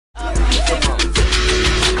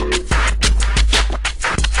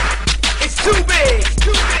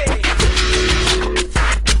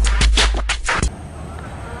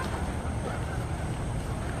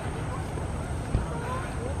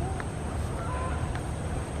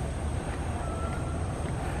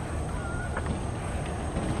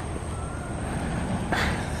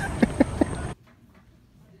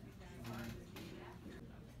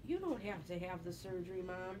to have the surgery,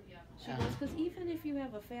 Mom. She goes, because even if you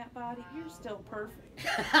have a fat body, you're still perfect.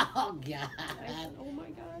 Oh, God. I said, oh, my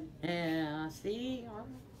God. Yeah, see?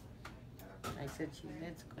 I said,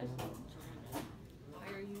 that's good.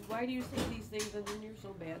 Why do you say these things and then you're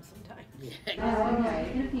so bad sometimes?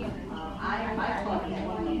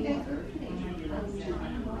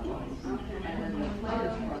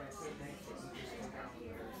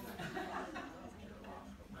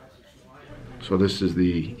 So this is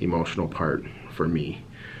the emotional part for me.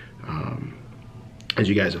 As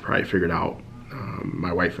you guys have probably figured out,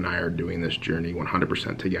 my wife and I are doing this journey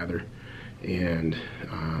 100% together. And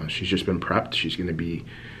she's just been prepped. She's going to be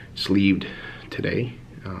sleeved today.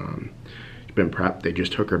 She's been prepped. They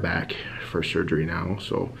just took her back for surgery now.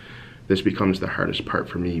 So this becomes the hardest part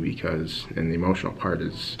for me because, and the emotional part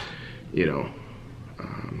is, you know,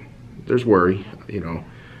 there's worry, you know,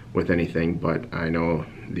 with anything, but I know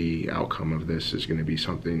the outcome of this is going to be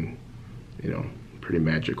something, you know, pretty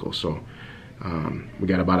magical. So we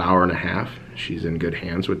got about an hour and a half. She's in good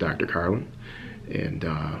hands with Dr. Carlin, and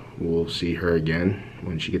we'll see her again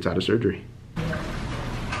when she gets out of surgery.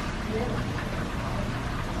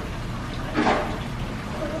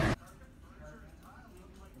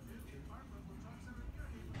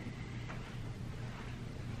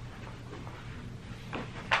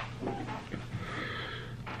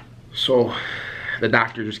 So the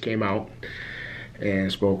doctor just came out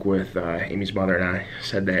and spoke with Amy's mother and I,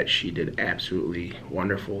 said that she did absolutely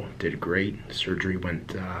wonderful, did great. Surgery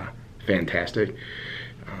went fantastic.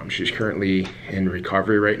 She's currently in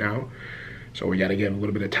recovery right now, so we got to give a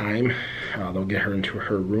little bit of time. They'll get her into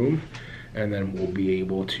her room, and then we'll be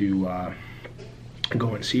able to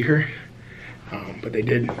go and see her. But they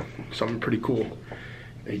did something pretty cool.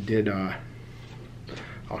 They did,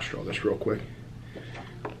 I'll show this real quick.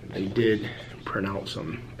 They did print out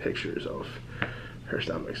some pictures of her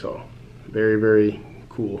stomach, so very, very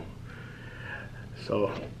cool.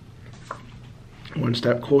 So one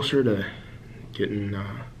step closer to getting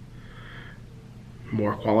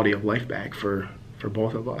more quality of life back for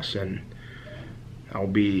both of us, and I'll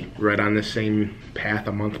be right on the same path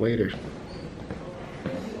a month later.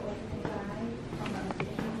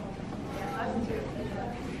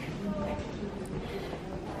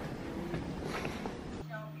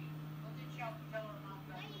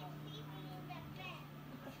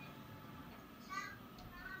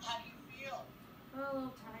 A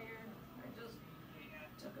little tired. I just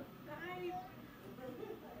took a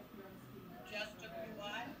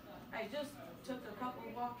I just took a couple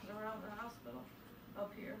walks around the hospital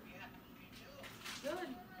up here. Good.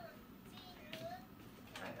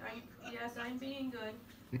 Yes, I'm being good.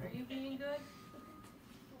 Are you being good?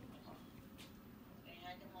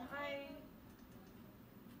 Hi.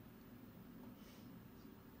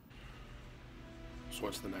 So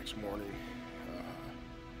it's the next morning.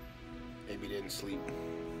 Amy didn't sleep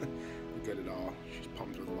good at all. She's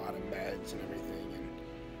pumped with a lot of meds and everything, and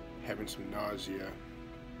having some nausea.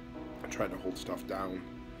 I tried to hold stuff down,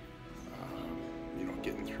 you know,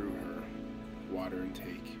 getting through her water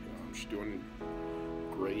intake. She's doing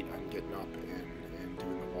great on getting up and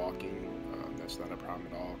doing the walking. That's not a problem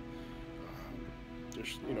at all.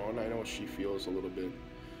 Just, you know, and I know she feels a little bit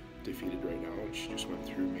defeated right now, and she just went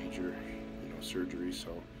through major, you know, surgery. So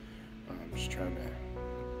I'm just trying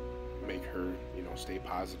to make her, you know, stay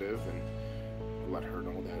positive and let her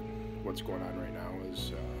know that what's going on right now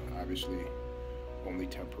is obviously only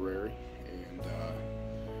temporary, and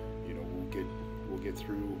you know, we'll get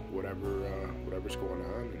through whatever's going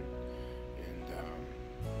on, and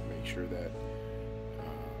make sure that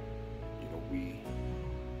you know, we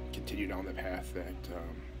continue down the path that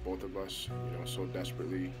both of us, you know, so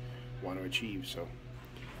desperately want to achieve. So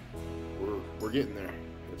we're getting there.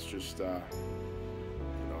 It's just you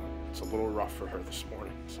know, it's a little rough for her this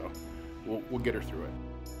morning, so we'll get her through it.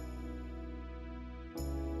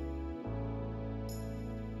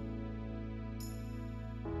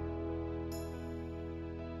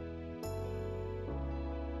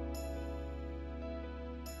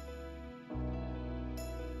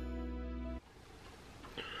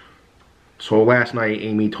 So last night,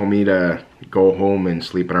 Amy told me to go home and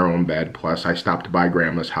sleep in our own bed. Plus, I stopped by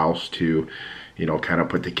Grandma's house to, you know, kind of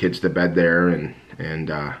put the kids to bed there and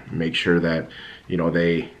make sure that, you know,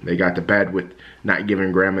 they got to bed with not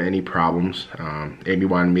giving Grandma any problems. Amy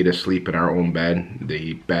wanted me to sleep in our own bed.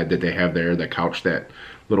 The bed that they have there, the couch, that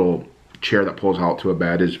little chair that pulls out to a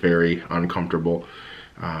bed, is very uncomfortable.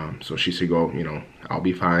 So she said, go, you know, I'll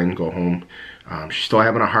be fine, go home. She's still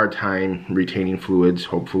having a hard time retaining fluids.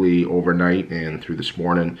 Hopefully overnight and through this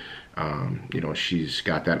morning, You know, she's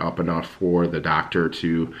got that up enough for the doctor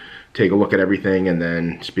to take a look at everything and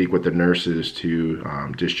then speak with the nurses to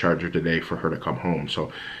discharge her today for her to come home.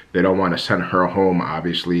 So they don't want to send her home,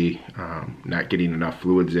 obviously, not getting enough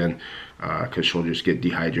fluids in, because she'll just get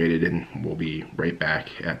dehydrated and we'll be right back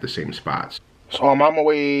at the same spots. So I'm on my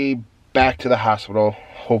way back to the hospital,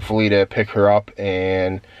 hopefully to pick her up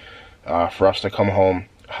and for us to come home.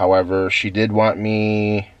 However, she did want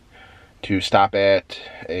me to stop at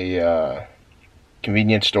a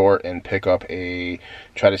convenience store and pick up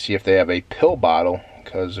try to see if they have a pill bottle,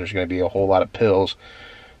 because there's going to be a whole lot of pills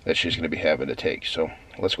that she's going to be having to take. So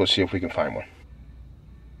let's go see if we can find one.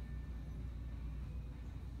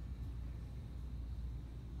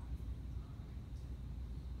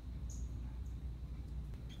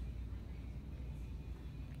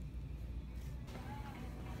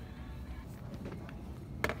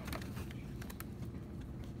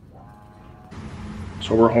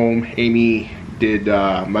 So we're home. Amy did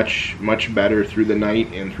much better through the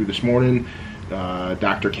night and through this morning.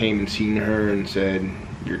 Doctor came and seen her and said,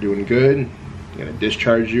 "You're doing good. I'm gonna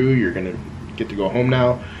discharge you. You're gonna get to go home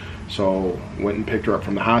now." So went and picked her up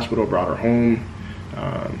from the hospital, brought her home.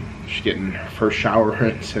 She's getting her first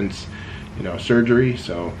shower since, you know, surgery.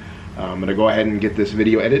 So I'm gonna go ahead and get this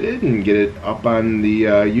video edited and get it up on the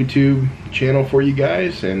YouTube channel for you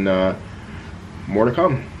guys, and more to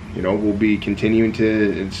come. You know, we'll be continuing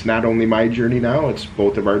it's not only my journey now, it's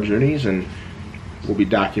both of our journeys, and we'll be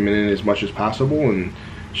documenting as much as possible and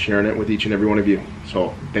sharing it with each and every one of you.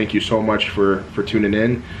 So thank you so much for tuning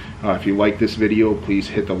in. If you like this video, please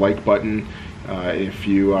hit the like button. If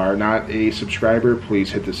you are not a subscriber,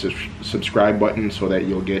 please hit the subscribe button so that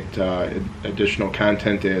you'll get additional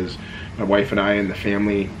content as my wife and I and the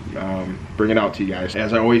family bring it out to you guys.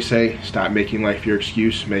 As I always say, stop making life your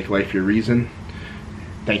excuse, make life your reason.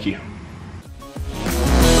 Thank you.